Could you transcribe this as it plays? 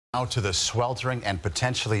Now to the sweltering and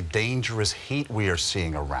potentially dangerous heat we are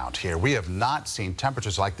seeing around here. We have not seen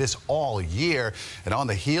temperatures like this all year, and on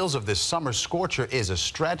the heels of this summer scorcher is a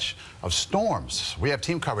stretch of storms. We have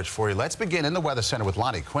team coverage for you. Let's begin in the Weather Center with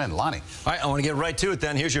Lonnie. Quinn, Lonnie. All right, I want to get right to it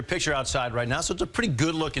then. Here's your picture outside right now. So it's a pretty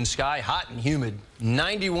good looking sky, hot and humid.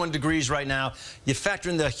 91 degrees right now. You factor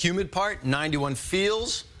in the humid part, 91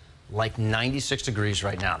 feels like 96 degrees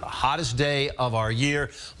right now. The hottest day of our year.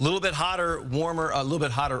 A little bit hotter, warmer, a little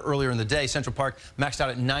bit hotter earlier in the day. Central Park maxed out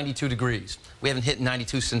at 92 degrees. We haven't hit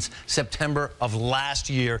 92 since September of last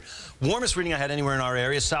year. Warmest reading I had anywhere in our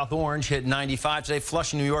area, South Orange hit 95 today.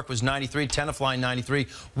 Flushing, New York was 93. Tenafly, 93.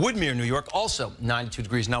 Woodmere, New York, also 92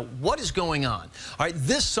 degrees. Now, what is going on? All right,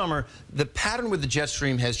 this summer, the pattern with the jet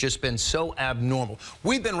stream has just been so abnormal.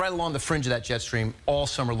 We've been right along the fringe of that jet stream all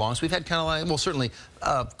summer long. So we've had kind of like, well, certainly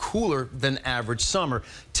cooler than average summer.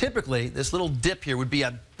 Typically, this little dip here would be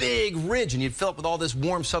a big ridge, and you'd fill up with all this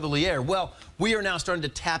warm southerly air. Well, we are now starting to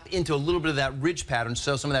tap into a little bit of that ridge pattern,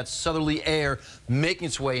 so some of that southerly air making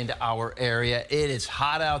its way into our area. It is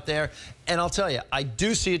hot out there, and I'll tell you, I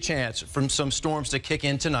do see a chance for some storms to kick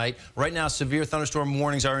in tonight. Right now, severe thunderstorm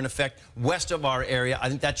warnings are in effect west of our area. I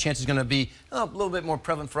think that chance is going to be a little bit more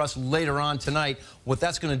prevalent for us later on tonight. What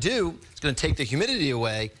that's going to do, it's going to take the humidity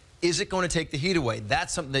away. Is it going to take the heat away?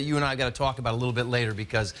 That's something that you and I got to talk about a little bit later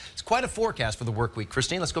because it's quite a forecast for the work week.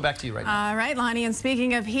 Christine, let's go back to you right now. All right, Lonnie, and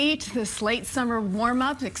speaking of heat, this late summer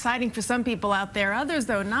warm-up, exciting for some people out there. Others,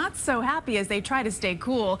 though, not so happy as they try to stay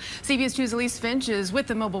cool. CBS 2's Elise Finch is with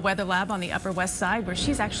the Mobile Weather Lab on the Upper West Side, where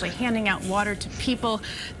she's actually handing out water to people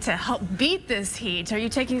to help beat this heat. Are you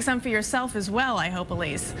taking some for yourself as well, I hope,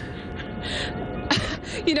 Elise?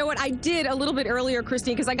 You know what, I did a little bit earlier,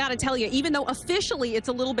 Christine, because I got to tell you, even though officially it's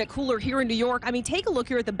a little bit cooler here in New York, I mean, take a look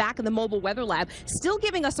here at the back of the Mobile Weather Lab, still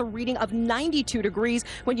giving us a reading of 92 degrees.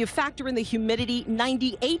 When you factor in the humidity,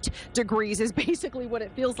 98 degrees is basically what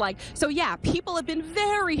it feels like. So yeah, people have been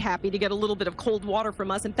very happy to get a little bit of cold water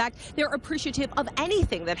from us. In fact, they're appreciative of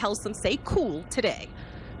anything that helps them stay cool today.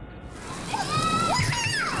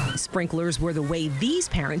 Sprinklers were the way these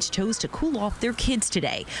parents chose to cool off their kids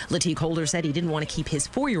today. Latique Holder said he didn't want to keep his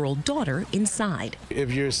 4-year-old daughter inside.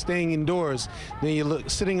 If you're staying indoors, then you're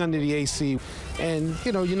sitting under the AC and,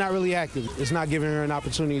 you know, you're not really active. It's not giving her an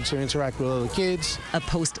opportunity to interact with other kids. A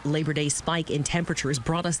post-Labor Day spike in temperatures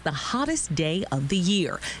brought us the hottest day of the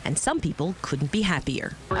year, and some people couldn't be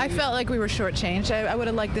happier. I felt like we were shortchanged. I would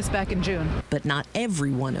have liked this back in June. But not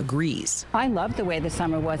everyone agrees. I loved the way the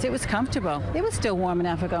summer was. It was comfortable. It was still warm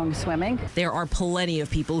enough for going swimming. There are plenty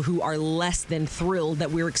of people who are less than thrilled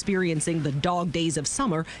that we're experiencing the dog days of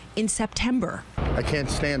summer in September. I can't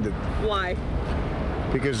stand it. Why?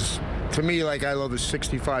 Because to me, like, I love a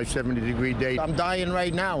 65, 70-degree day. I'm dying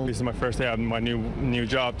right now. This is my first day at my new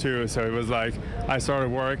job too, so it was like I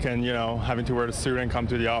started work and, you know, having to wear the suit and come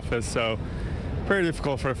to the office, so pretty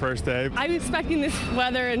difficult for the first day. I'm expecting this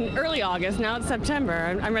weather in early August. Now it's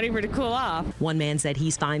September. I'm ready for it to cool off. One man said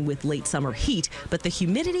he's fine with late summer heat, but the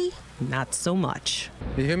humidity, not so much.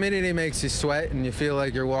 The humidity makes you sweat and you feel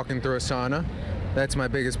like you're walking through a sauna. That's my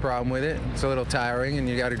biggest problem with it. It's a little tiring and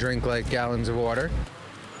you got to drink like gallons of water.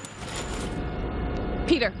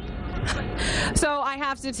 Peter. So I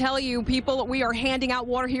have to tell you, people, we are handing out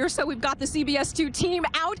water here. So we've got the CBS 2 team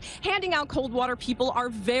out handing out cold water. People are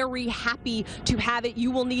very happy to have it. You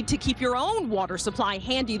will need to keep your own water supply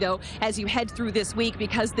handy, though, as you head through this week,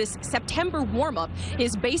 because this September warm-up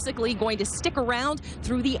is basically going to stick around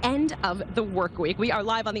through the end of the work week. We are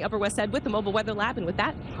live on the Upper West Side with the Mobile Weather Lab, and with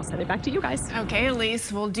that, I'll send it back to you guys. Okay,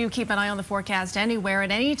 Elise, we'll keep an eye on the forecast anywhere at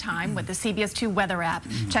any time with the CBS 2 weather app.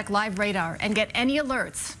 Check live radar and get any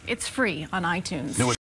alerts. It's free on iTunes.